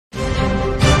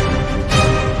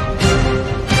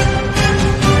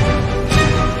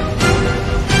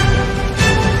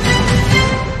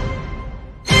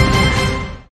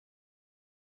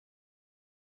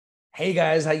Hey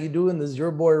guys, how you doing? This is your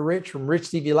boy Rich from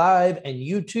RICHTVLIVE, and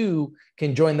you too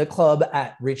can join the club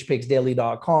at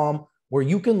richpicksdaily.com where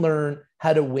you can learn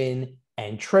how to win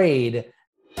and trade.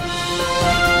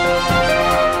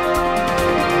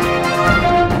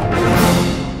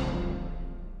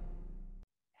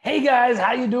 Hey guys,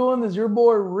 how you doing? This is your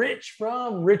boy Rich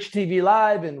from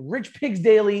RICHTVLIVE and Rich Pigs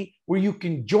Daily, where you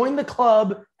can join the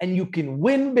club and you can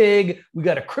win big. We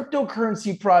got a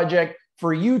cryptocurrency project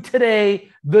for you today,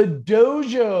 the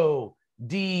DOGO,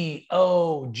 D-O-G-O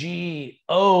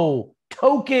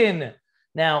token.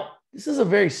 Now, this is a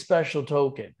very special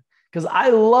token because I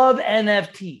love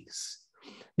NFTs.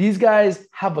 These guys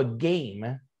have a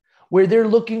game where they're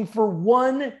looking for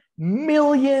 1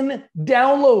 million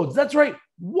downloads. That's right,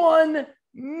 1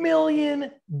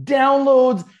 million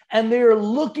downloads. And they're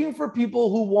looking for people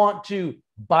who want to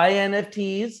buy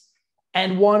NFTs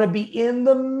and want to be in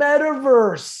the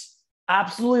metaverse.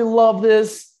 Absolutely love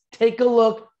this. Take a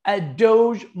look at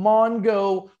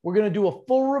DogemonGo. We're going to do a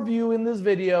full review in this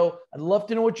video. I'd love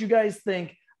to know what you guys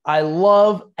think. I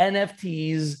love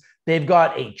NFTs. They've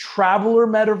got a traveler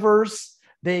metaverse.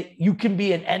 You can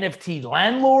be an NFT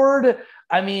landlord.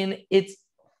 I mean, it's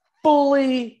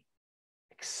fully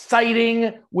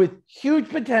exciting with huge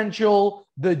potential.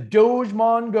 The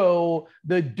DogemonGo,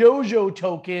 the Dojo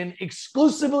token,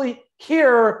 exclusively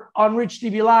here on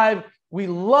RICHTVLIVE. We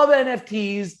love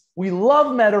NFTs. We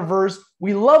love metaverse.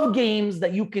 We love games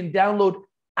that you can download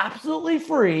absolutely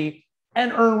free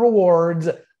and earn rewards.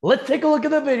 Let's take a look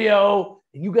at the video.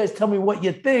 And you guys tell me what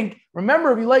you think.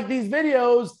 Remember, if you like these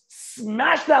videos,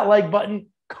 smash that like button,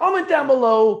 comment down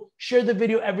below, share the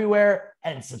video everywhere,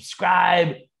 and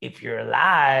subscribe if you're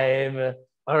live.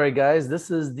 All right, guys, this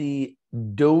is the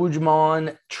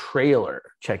Dogemon trailer.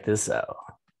 Check this out.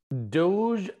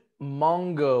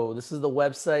 DogemonGo. This is the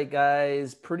website,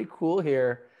 guys. Pretty cool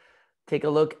here. Take a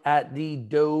look at the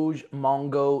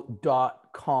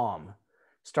DogemonGo.com.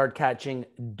 Start catching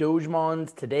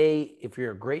Dogemons today. If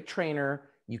you're a great trainer,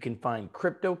 you can find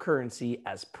cryptocurrency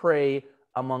as prey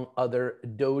among other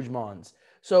Dogemons.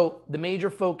 So the major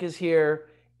focus here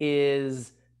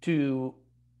is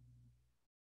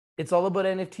it's all about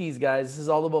NFTs, guys. This is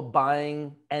all about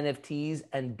buying NFTs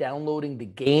and downloading the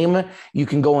game. You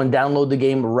can go and download the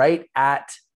game right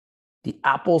at the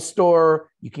Apple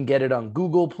Store. You can get it on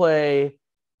Google Play.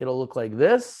 It'll look like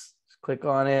this. Just click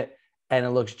on it, and it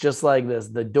looks just like this.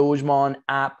 The Dogemon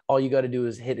app, all you got to do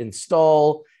is hit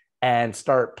install and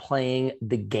start playing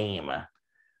the game.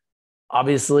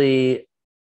 Obviously,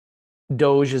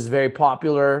 Doge is very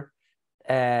popular,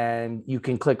 and you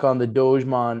can click on the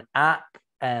Dogemon app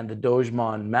and the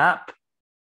Dogemon map.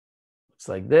 It's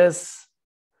like this.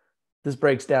 This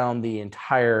breaks down the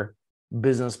entire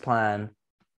business plan.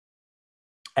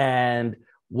 And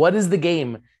what is the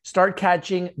game? Start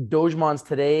catching Dogemons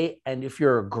today. And if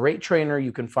you're a great trainer,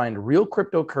 you can find real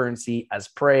cryptocurrency as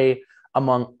prey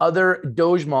among other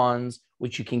Dogemons,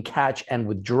 which you can catch and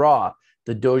withdraw.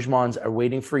 The Dogemons are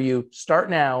waiting for you.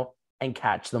 Start now and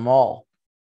catch them all.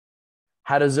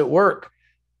 How does it work?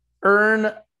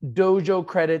 Earn Dojo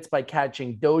credits by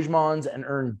catching Dogemons and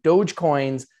earn Doge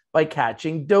coins by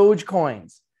catching Doge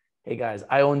coins. Hey guys,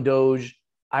 I own Doge.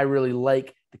 I really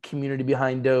like the community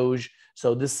behind Doge.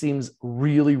 So this seems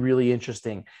really, really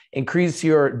interesting. Increase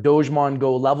your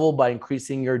DogemonGo level by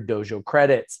increasing your Dojo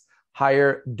credits.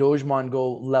 Higher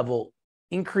DogemonGo level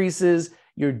increases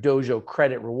your Dojo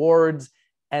credit rewards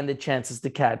and the chances to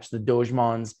catch the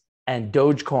Dogemons and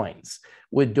Doge coins.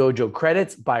 With Dojo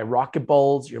credits, buy Rocket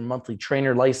Balls, your monthly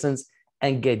trainer license,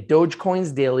 and get Doge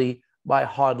coins daily by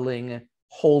holding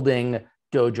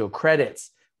Dojo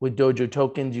credits. With Dojo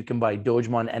tokens, you can buy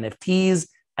Dogemon NFTs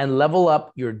and level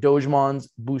up your Dogemons,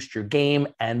 boost your game,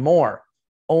 and more.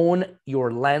 Own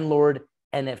your landlord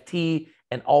NFT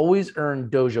and always earn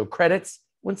Dojo credits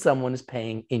when someone is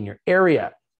paying in your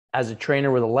area. As a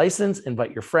trainer with a license,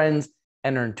 invite your friends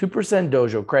and earn 2%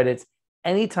 Dojo credits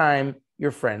anytime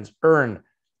your friends earn.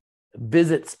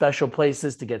 Visit special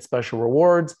places to get special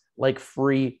rewards like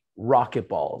free Rocket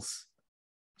Balls.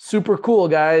 Super cool,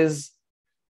 guys.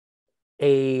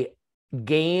 A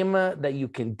game that you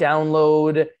can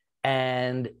download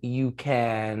and you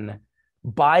can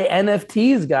buy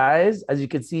NFTs, guys. As you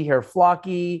can see here,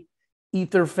 Flocky,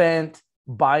 Etherfant,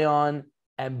 Bion,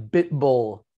 and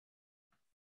Bitbull.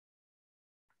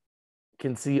 You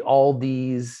can see all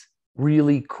these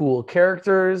really cool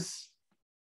characters.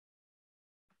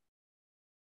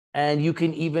 And you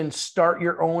can even start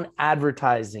your own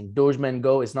advertising.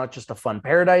 DogemonGo is not just a fun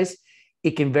paradise.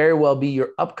 It can very well be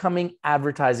your upcoming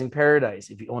advertising paradise.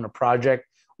 If you own a project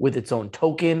with its own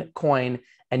token, coin,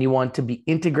 and you want to be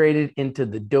integrated into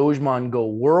the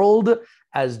DogemonGo world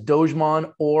as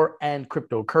Dogemon and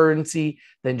cryptocurrency,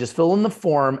 then just fill in the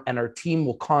form and our team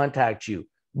will contact you.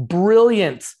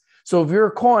 Brilliant. So if you're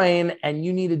a coin and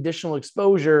you need additional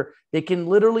exposure, they can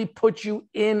literally put you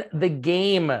in the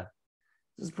game. This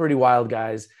is pretty wild,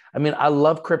 guys. I mean, I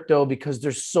love crypto because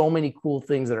there's so many cool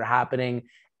things that are happening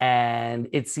and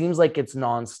it seems like it's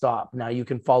nonstop. Now you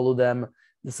can follow them.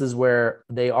 This is where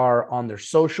they are on their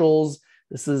socials.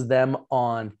 This is them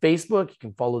on Facebook. You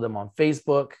can follow them on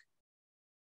Facebook.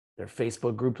 Their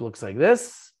Facebook group looks like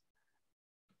this.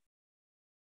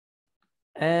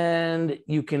 And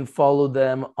you can follow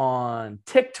them on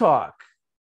TikTok.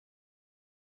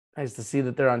 Nice to see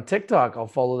that they're on TikTok. I'll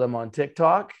follow them on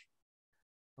TikTok.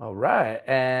 All right.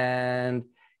 And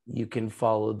you can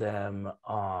follow them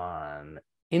on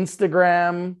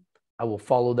Instagram. I will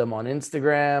follow them on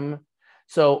Instagram.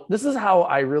 So this is how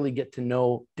I really get to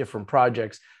know different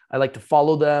projects. I like to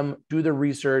follow them, do the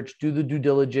research, do the due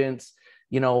diligence,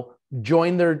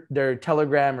 join their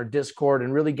Telegram or Discord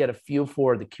and really get a feel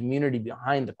for the community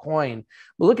behind the coin.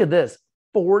 But look at this,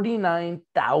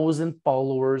 49,000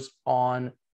 followers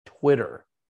on Twitter.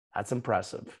 That's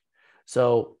impressive.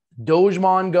 So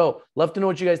DogemonGo, love to know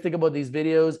what you guys think about these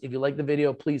videos. If you like the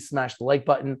video, please smash the like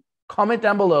button, comment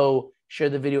down below, share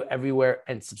the video everywhere,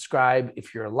 and subscribe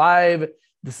if you're live.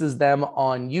 This is them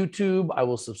on YouTube. I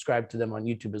will subscribe to them on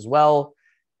YouTube as well.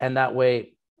 And that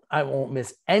way I won't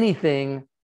miss anything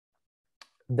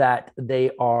that they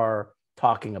are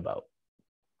talking about.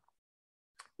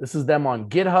 This is them on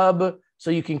GitHub.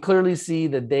 So you can clearly see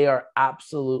that they are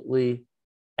absolutely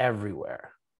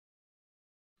everywhere.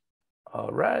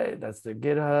 All right, that's their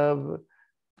GitHub.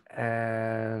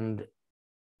 And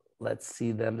let's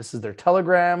see them. This is their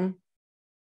Telegram.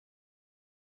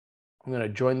 I'm going to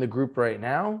join the group right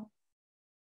now.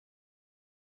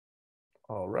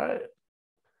 All right.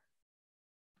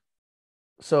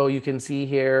 So you can see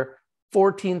here,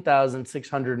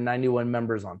 14,691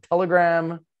 members on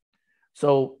Telegram.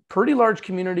 So pretty large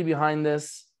community behind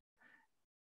this.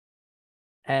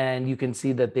 And you can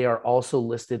see that they are also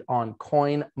listed on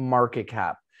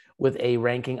CoinMarketCap with a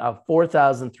ranking of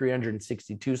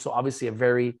 4,362. So obviously a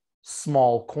very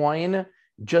small coin,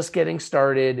 just getting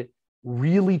started,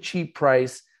 really cheap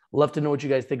price. Love to know what you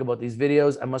guys think about these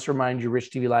videos. I must remind you,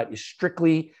 RICHTVLIVE is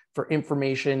strictly for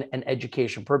information and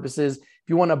education purposes. If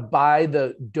you want to buy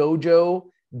the Dojo,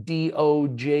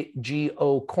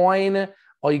 DOGO coin,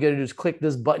 all you got to do is click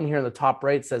this button here on the top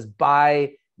right. It says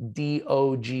buy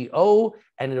DOGO,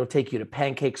 and it'll take you to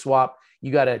PancakeSwap.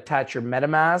 You got to attach your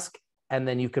MetaMask, and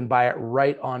then you can buy it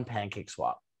right on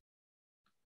PancakeSwap.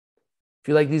 If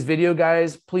you like these videos,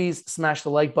 guys, please smash the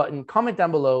like button, comment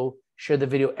down below, share the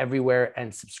video everywhere,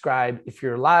 and subscribe if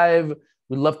you're live.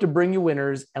 We love to bring you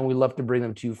winners, and we love to bring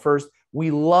them to you first. We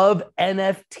love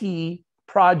NFT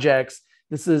projects.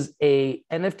 This is a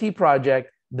NFT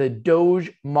project, the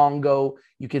DogemonGo.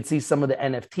 You can see some of the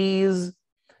NFTs.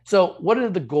 So what are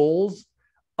the goals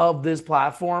of this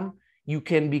platform? You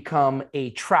can become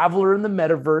a traveler in the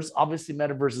metaverse. Obviously,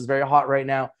 metaverse is very hot right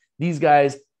now. These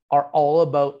guys are all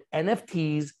about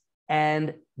NFTs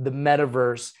and the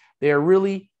metaverse. They are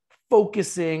really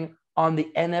focusing on the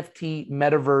NFT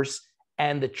metaverse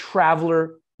and the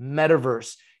traveler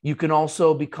metaverse. You can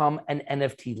also become an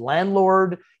NFT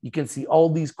landlord. You can see all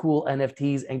these cool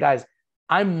NFTs. And guys,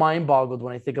 I'm mind boggled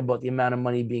when I think about the amount of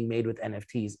money being made with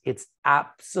NFTs. It's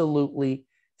absolutely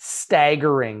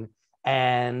staggering.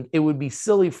 And it would be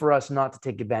silly for us not to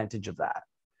take advantage of that.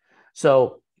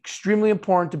 So extremely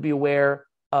important to be aware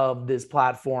of this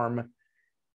platform.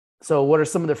 So what are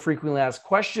some of the frequently asked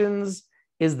questions?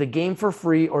 Is the game for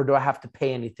free or do I have to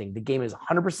pay anything? The game is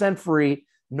 100% free.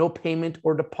 No payment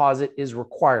or deposit is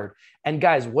required. And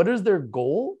guys, what is their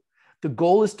goal? The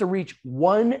goal is to reach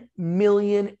 1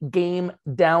 million game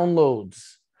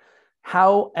downloads.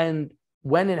 How and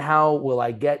when and how will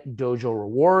I get Dojo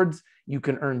rewards? You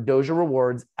can earn Dojo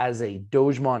rewards as a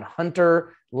Dogemon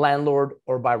hunter, landlord,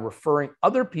 or by referring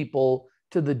other people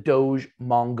to the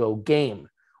DogemonGo game.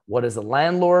 What is a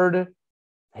landlord?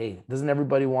 Hey, doesn't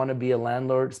everybody want to be a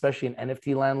landlord, especially an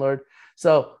NFT landlord?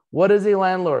 So what is a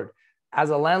landlord? As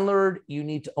a landlord, you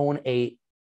need to own a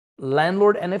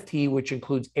landlord NFT, which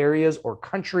includes areas or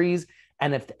countries.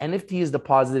 And if the NFT is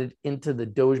deposited into the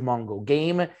DogemonGo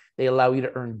game, they allow you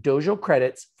to earn Dojo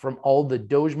credits from all the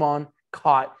Dogemon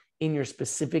caught in your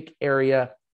specific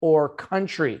area or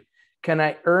country. Can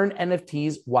I earn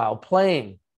NFTs while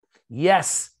playing?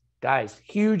 Yes, guys,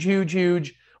 huge, huge,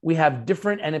 huge. We have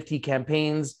different NFT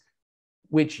campaigns,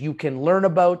 which you can learn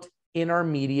about in our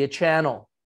media channel.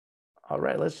 All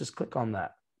right, let's just click on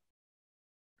that.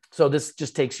 So this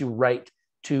just takes you right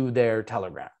to their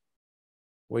Telegram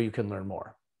where you can learn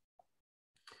more.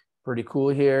 Pretty cool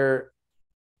here.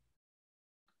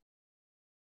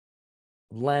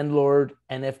 Landlord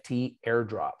NFT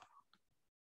airdrop.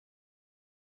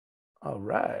 All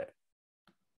right.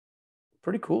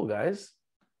 Pretty cool, guys.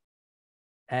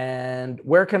 And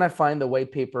where can I find the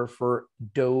white paper for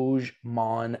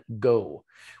DogemonGo?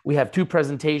 We have two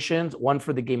presentations, one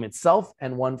for the game itself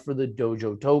and one for the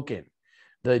Dojo token.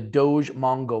 The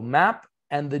DogemonGo map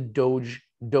and the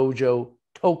Dojo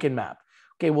token map.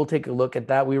 Okay, we'll take a look at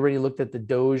that. We already looked at the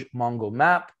DogemonGo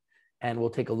map, and we'll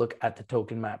take a look at the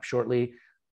token map shortly.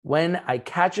 When I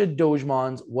catch a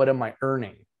Dogemons, what am I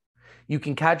earning? You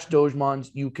can catch Dogemons,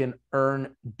 you can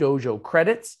earn Dojo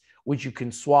credits, which you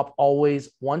can swap always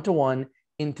one-to-one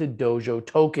into Dojo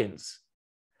tokens.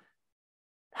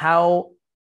 How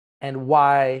and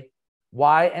why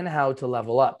and how to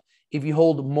level up. If you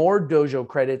hold more Dojo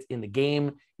credits in the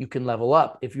game, you can level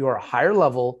up. If you are a higher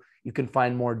level, you can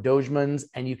find more Dogemons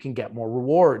and you can get more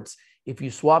rewards. If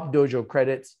you swap Dojo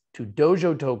credits to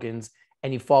Dojo tokens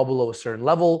and you fall below a certain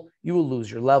level, you will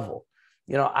lose your level.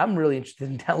 You know, I'm really interested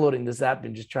in downloading this app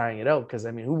and just trying it out because,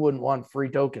 I mean, who wouldn't want free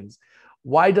tokens?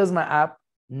 Why does my app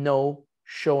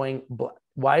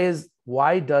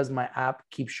why does my app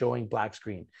keep showing black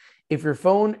screen? If your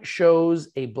phone shows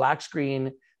a black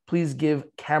screen, please give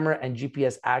camera and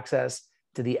GPS access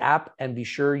to the app and be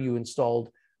sure you installed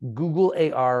Google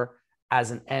AR as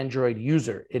an Android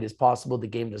user. It is possible the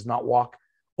game does not work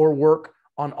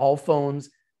on all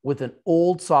phones. With an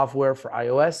old software for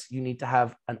iOS, you need to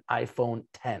have an iPhone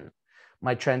 10.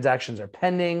 My transactions are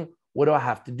pending. What do I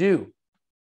have to do?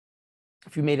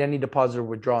 If you made any deposit or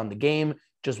withdrawal in the game,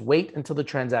 just wait until the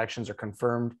transactions are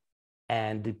confirmed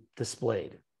and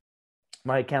displayed.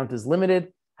 My account is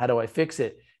limited. How do I fix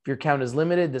it? If your account is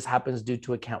limited, this happens due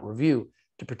to account review.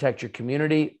 To protect your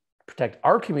community, protect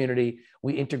our community,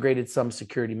 we integrated some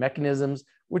security mechanisms,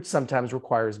 which sometimes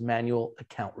requires manual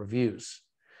account reviews.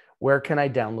 Where can I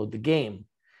download the game?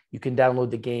 You can download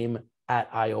the game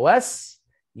at iOS.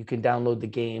 You can download the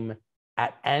game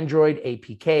at Android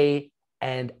APK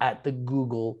and at the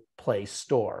Google Play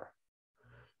Store.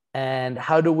 And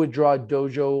how to withdraw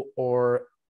Dojo or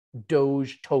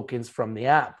Doge tokens from the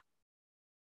app.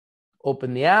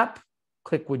 Open the app,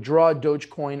 click withdraw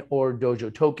Dogecoin or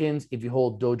Dojo tokens. If you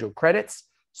hold Dojo credits,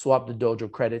 swap the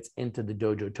Dojo credits into the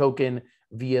Dojo token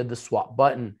via the swap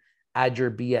button. Add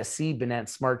your BSC, Binance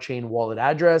Smart Chain wallet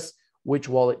address. Which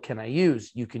wallet can I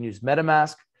use? You can use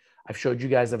MetaMask. I've showed you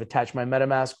guys I've attached my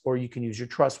MetaMask, or you can use your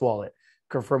Trust wallet.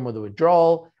 Confirm with a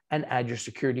withdrawal and add your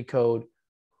security code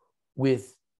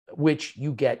with which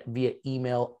you get via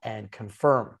email and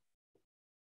confirm.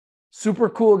 Super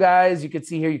cool, guys. You can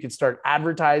see here, you can start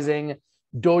advertising.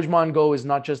 DogemonGo is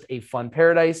not just a fun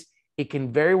paradise. It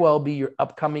can very well be your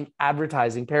upcoming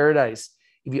advertising paradise.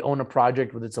 If you own a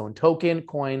project with its own token,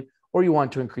 coin, or you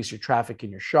want to increase your traffic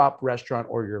in your shop, restaurant,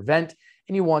 or your event,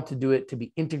 and you want to do it to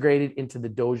be integrated into the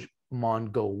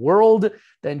DogemonGo world,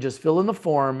 then just fill in the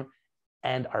form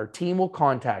and our team will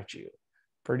contact you.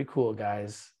 Pretty cool,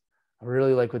 guys. I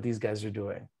really like what these guys are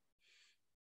doing.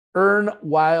 Earn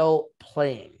while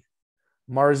playing.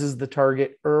 Mars is the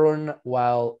target. Earn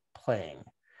while playing.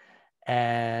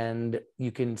 And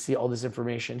you can see all this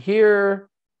information here.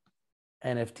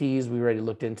 NFTs, we already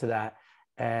looked into that.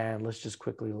 And let's just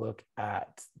quickly look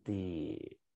at the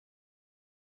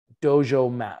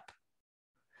Dojo map.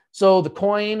 So the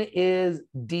coin is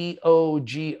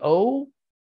DOGO.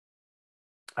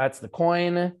 That's the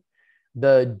coin.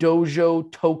 The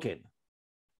Dojo token.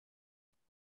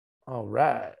 All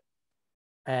right.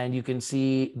 And you can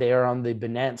see they are on the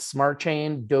Binance Smart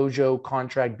Chain, Dojo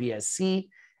contract BSC,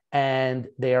 and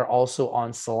they are also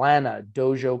on Solana,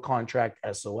 Dojo contract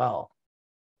SOL.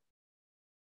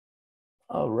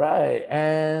 All right,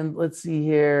 and let's see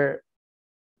here.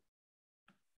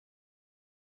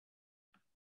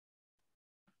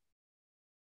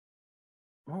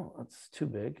 Oh, that's too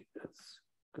big. Let's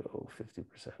go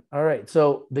 50%. All right,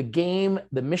 so the game,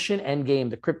 the mission end game,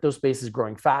 the crypto space is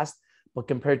growing fast, but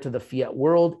compared to the fiat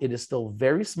world, it is still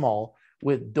very small.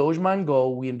 With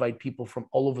DogemonGo, we invite people from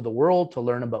all over the world to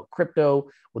learn about crypto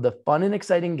with a fun and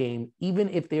exciting game, even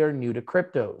if they are new to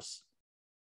cryptos.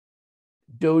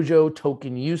 Dojo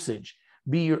token usage.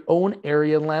 Be your own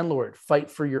area landlord. Fight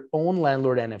for your own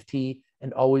landlord NFT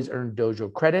and always earn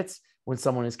Dojo credits when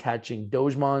someone is catching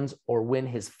Dogemons or win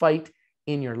his fight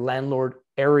in your landlord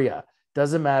area.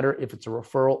 Doesn't matter if it's a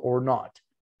referral or not.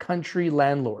 Country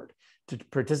landlord. To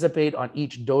participate on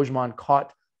each Dogemon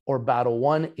caught or battle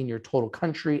won in your total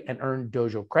country and earn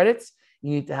Dojo credits,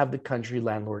 you need to have the country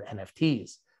landlord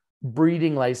NFTs.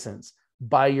 breeding license.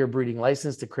 Buy your breeding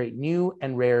license to create new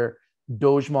and rare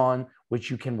Dogemon, which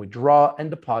you can withdraw and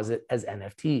deposit as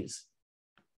NFTs.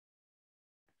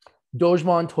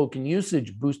 Dogemon token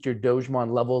usage. Boost your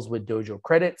Dogemon levels with Dojo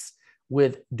credits.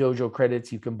 With Dojo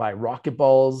credits, you can buy rocket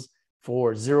balls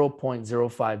for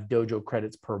 0.05 Dojo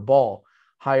credits per ball.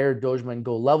 Higher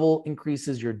DogemonGo level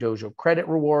increases your Dojo credit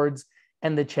rewards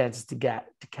and the chances to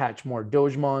catch more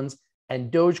Dogemons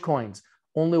and Dogecoins.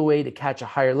 Only way to catch a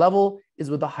higher level is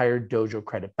with a higher Dojo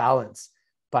credit balance.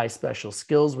 Buy special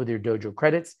skills with your Dojo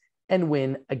credits and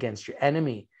win against your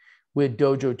enemy. With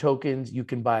Dojo tokens, you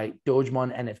can buy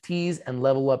Dogemon NFTs and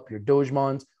level up your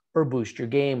Dogemons or boost your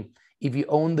game. If you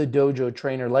own the Dojo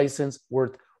trainer license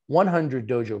worth 100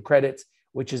 Dojo credits,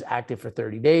 which is active for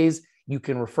 30 days, you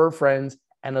can refer friends,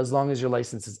 and as long as your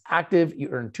license is active, you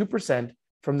earn 2%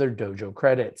 from their Dojo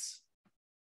credits.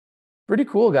 Pretty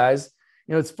cool, guys.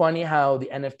 You know, it's funny how the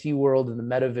NFT world and the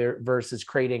metaverse is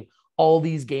creating all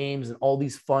these games and all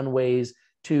these fun ways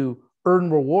to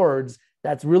earn rewards.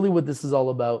 That's really what this is all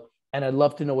about. And I'd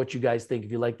love to know what you guys think.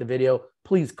 If you like the video,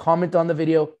 please comment on the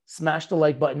video, smash the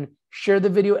like button, share the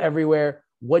video everywhere.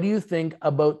 What do you think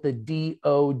about the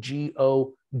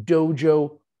DOGO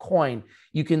Dojo coin?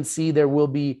 You can see there will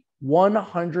be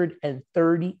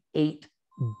 138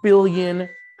 billion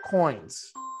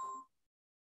coins.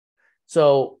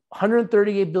 So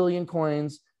 138 billion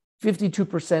coins,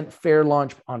 52% fair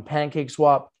launch on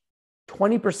PancakeSwap,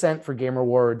 20% for game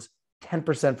rewards,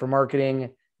 10% for marketing,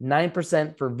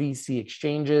 9% for VC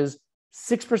exchanges,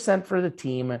 6% for the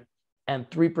team, and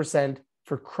 3%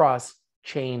 for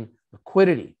cross-chain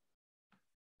liquidity.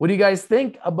 What do you guys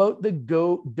think about the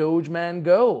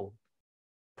DogemonGo?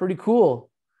 Pretty cool.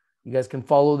 You guys can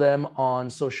follow them on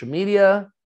social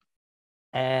media.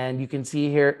 And you can see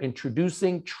here,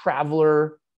 introducing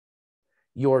Traveler,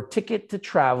 your ticket to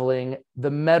traveling the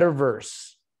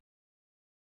metaverse.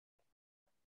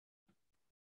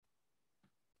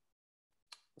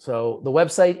 So the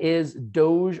website is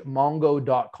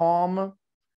DogemonGo.com.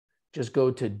 Just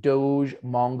go to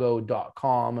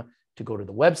DogemonGo.com to go to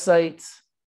the website.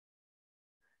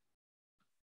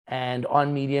 And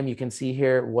on Medium, you can see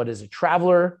here, what is a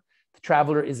Traveler? The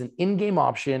Traveler is an in-game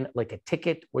option, like a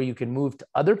ticket, where you can move to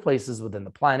other places within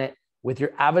the planet with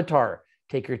your avatar.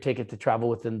 Take your ticket to travel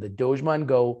within the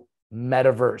DogemonGo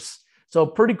metaverse. So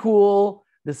pretty cool.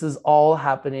 This is all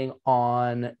happening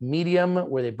on Medium,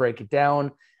 where they break it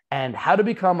down, and how to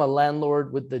become a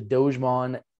landlord with the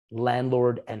Dogemon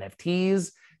landlord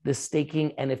NFTs. This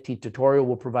staking NFT tutorial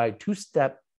will provide 2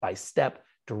 step-by-step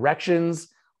directions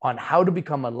on how to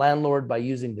become a landlord by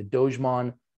using the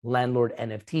Dogemon landlord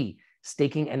NFT.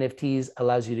 Staking NFTs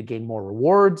allows you to gain more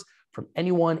rewards from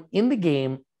anyone in the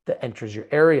game that enters your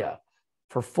area.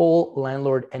 For full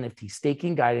landlord NFT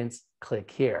staking guidance,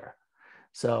 click here.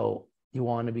 So you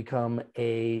want to become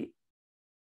a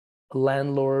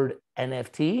landlord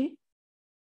NFT?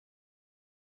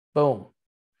 Boom.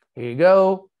 Here you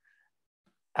go.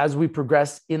 As we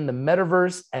progress in the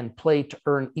metaverse and play to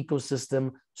earn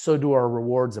ecosystem, so do our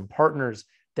rewards and partners.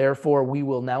 Therefore, we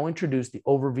will now introduce the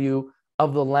overview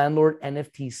of the landlord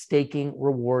NFT staking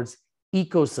rewards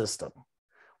ecosystem.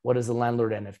 What is a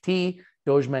landlord NFT?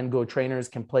 DogemonGo trainers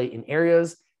can play in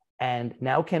areas and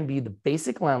now can be the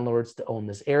basic landlords to own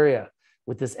this area.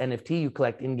 With this NFT, you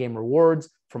collect in-game rewards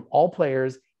from all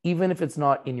players, even if it's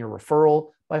not in your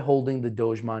referral, by holding the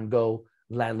DogemonGo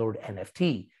landlord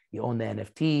NFT. You own the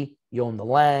NFT, you own the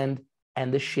land,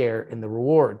 and the share in the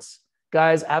rewards.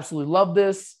 Guys, absolutely love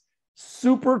this.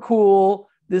 Super cool.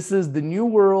 This is the new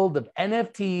world of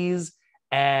NFTs,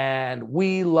 and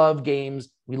we love games.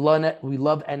 We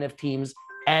love NFTs,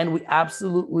 and we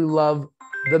absolutely love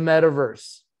the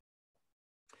metaverse.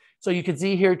 So you can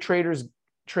see here, trainers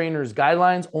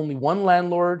guidelines. Only one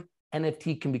landlord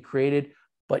NFT can be created,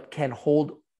 but can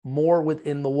hold more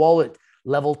within the wallet.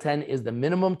 Level 10 is the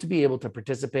minimum to be able to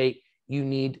participate. You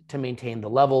need to maintain the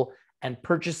level, and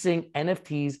purchasing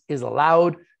NFTs is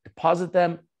allowed. Deposit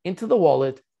them into the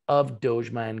wallet of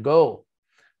DogemonGo.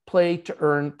 Play to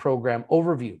earn program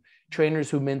overview. Trainers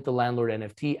who mint the landlord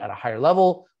NFT at a higher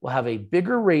level will have a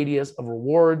bigger radius of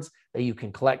rewards that you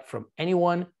can collect from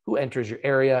anyone who enters your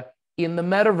area in the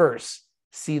metaverse.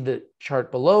 See the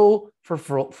chart below for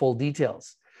full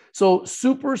details. So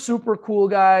super, super cool,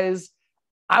 guys.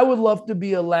 I would love to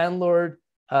be a landlord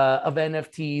of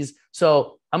NFTs.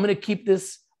 So I'm going to keep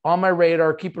this on my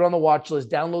radar, keep it on the watch list,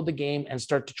 download the game, and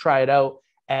start to try it out,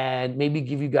 and maybe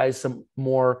give you guys some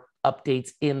more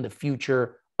updates in the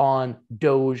future on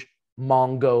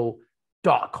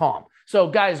DogemonGo.com. So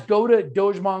guys, go to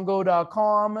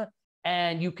DogemonGo.com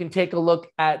and you can take a look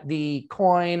at the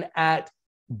coin at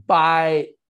by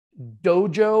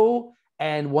Dojo.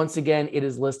 And once again, it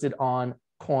is listed on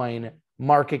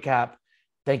CoinMarketCap.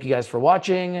 Thank you guys for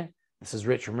watching. This is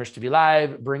Rich from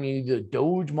RICHTVLIVE bringing you the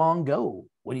DogemonGo.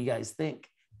 What do you guys think?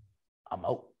 I'm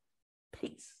out.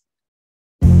 Peace.